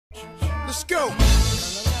Let's go.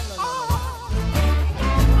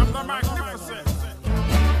 I'm the magnificent.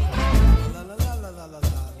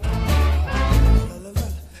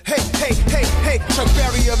 Hey, Chuck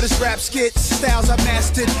Berry of this rap skit. Styles I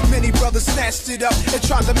mastered, many brothers snatched it up and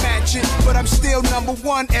tried to match it, but I'm still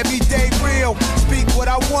 #1, everyday real. Speak what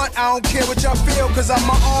I want, I don't care what y'all feel, cause I'm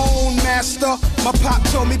my own master. My pop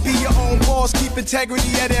told me be your own boss, keep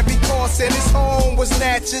integrity at every cost, and his home was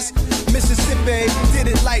Natchez, Mississippi. Did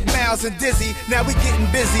it like Miles and Dizzy, now we getting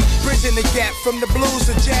busy, bridging the gap from the blues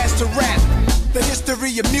to jazz to rap. The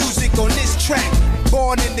history of music on this track.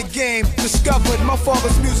 Born in the game, discovered my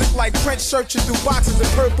father's music like Prince searching through boxes of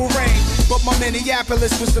Purple Rain. But my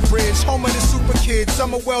Minneapolis was the bridge, home of the super kids.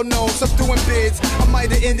 Some are well known, some doing bids. I might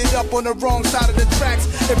have ended up on the wrong side of the tracks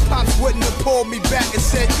if Pops wouldn't have pulled me back and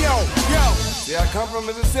said, yo. See, I come from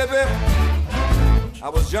Mississippi. I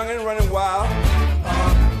was young and running wild.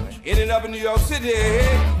 Ended up in New York City,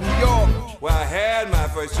 New York, where I had my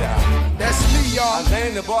first child. that's me, y'all. I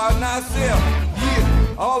named the boy Nasir.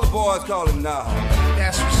 Yeah, All the boys call him Nah.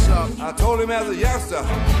 that's what's up. I told him as a youngster,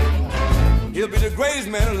 he'll be the greatest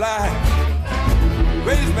man alive.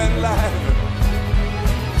 Greatest man alive.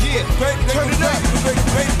 Yeah, Great man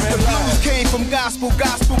The blues alive. came from gospel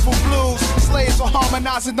for blues. Slaves were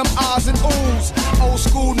harmonizing them ahs and oohs. Old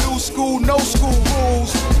school, new school, no school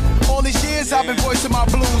rules. All these years I've been voicing my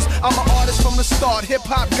blues. I'm an artist from the start,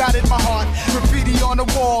 hip-hop got in my heart. Graffiti on the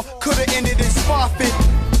wall, could've ended in Sparfit.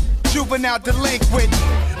 Juvenile delinquent,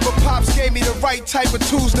 but Pops gave me the right type of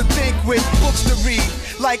tools to think with. Books to read,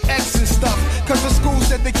 like X and stuff, cause the school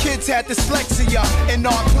said the kids had dyslexia. In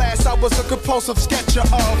art class I was a compulsive sketcher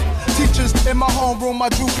of teachers in my homeroom. I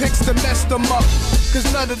drew pics to mess them up, cause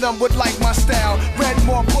none of them would like my style. Read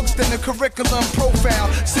more books than the curriculum profile.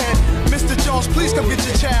 Said, Mr. Jones, please come get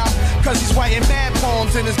your child, cause he's writing mad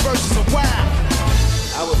poems and his verses are wild.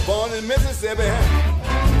 I was born in Mississippi.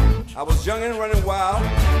 I was young and running wild.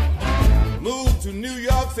 Moved to New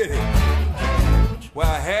York City, where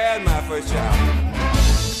I had my first child.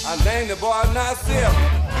 I named the boy Nasir.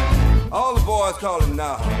 All the boys call him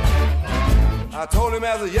Nah. I told him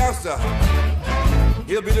as a youngster,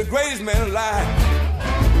 he'll be the greatest man alive.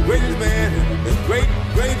 Greatest man, the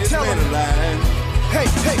greatest man alive. Hey,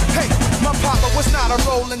 my papa was not a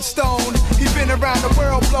rolling stone. He been around the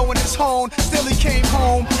world blowing his horn. Still he came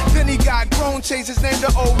home, then he got grown, changed his name to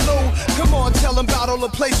Olu. Come on, tell him about all the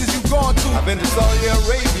places you've gone to. I've been to Saudi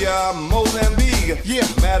Arabia, Mozambique, Yeah.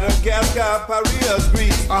 Madagascar, Paris,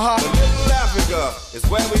 Greece. Uh-huh. But Little Africa is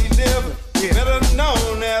where we live, better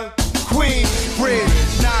known as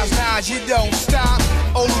Queensbridge. Nas, you don't stop.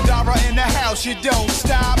 Oludara in the house, you don't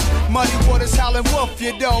stop. Muddy Waters, Howlin' Wolf,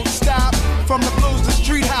 you don't stop. From the blues to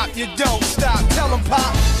street hop, you don't stop. Tell him,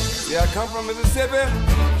 Pop. Yeah, I come from Mississippi.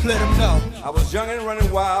 Let him know. I was young and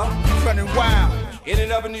running wild. Running wild.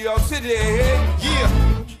 Ended up in New York City, Yeah,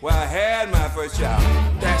 where I had my first child.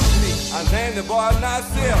 that's me. I named the boy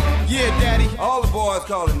Nasir. Yeah, Daddy. All the boys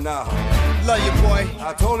call him Nah. Love you, boy.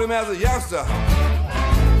 I told him as a youngster,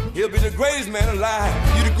 he'll be the greatest man alive.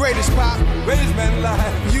 You the greatest, Pop. Greatest man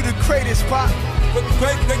alive. You the greatest, Pop.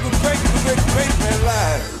 Great man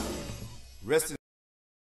alive. Rest in